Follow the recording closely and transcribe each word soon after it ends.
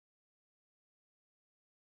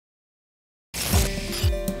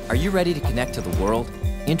Are you ready to connect to the world?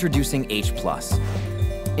 Introducing Hplus.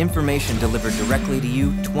 Information delivered directly to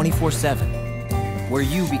you 24/7, where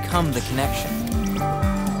you become the connection.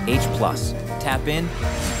 Hplus. Tap in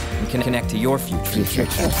and can connect to your future.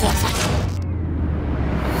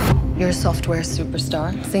 You're a software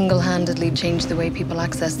superstar. Single-handedly changed the way people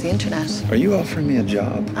access the internet. Are you offering me a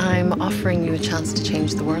job? I'm offering you a chance to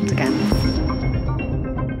change the world again.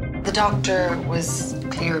 The doctor was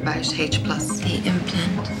clear about Hplus. The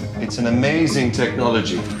implant. It's an amazing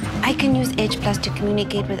technology. I can use Hplus to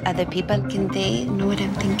communicate with other people. Can they know what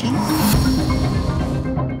I'm thinking?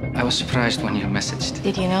 I was surprised when you messaged.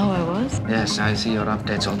 Did you know who I was? Yes, I see your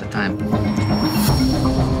updates all the time.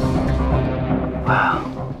 Wow,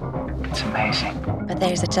 it's amazing. But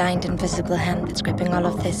there's a giant invisible hand that's gripping all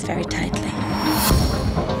of this very tightly.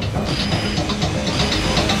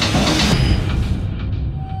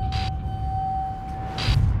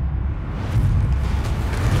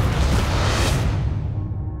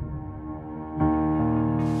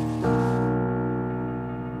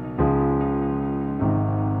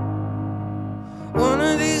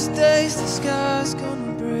 Days the sky's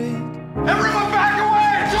gonna break. Everyone back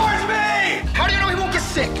away towards me! How do you know he won't get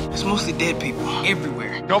sick? There's mostly dead people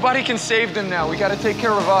everywhere. Nobody can save them now. We gotta take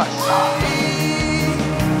care of us.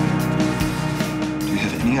 Do you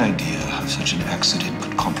have any idea how such an accident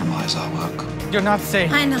could compromise our work? You're not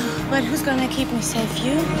safe. I know, but who's gonna keep me safe?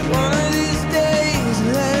 You? One of these days,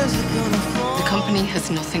 letters are gonna fall. The company has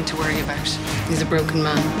nothing to worry about. He's a broken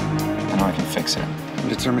man. I know I can fix it. I'm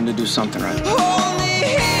determined to do something right. Hold me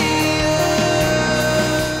here.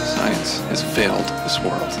 Science has failed this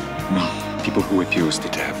world. People who refused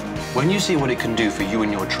it have. When you see what it can do for you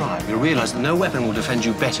and your tribe, you'll realize that no weapon will defend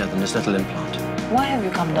you better than this little implant. Why have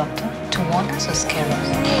you come, Doctor? To warn us or scare us?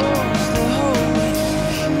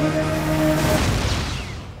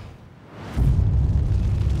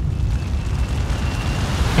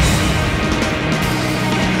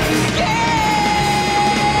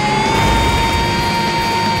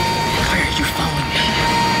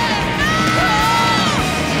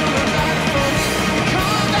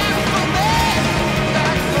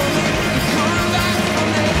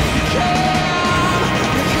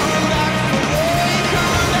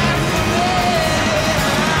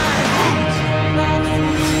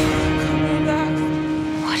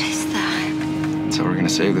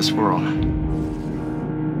 Save this world.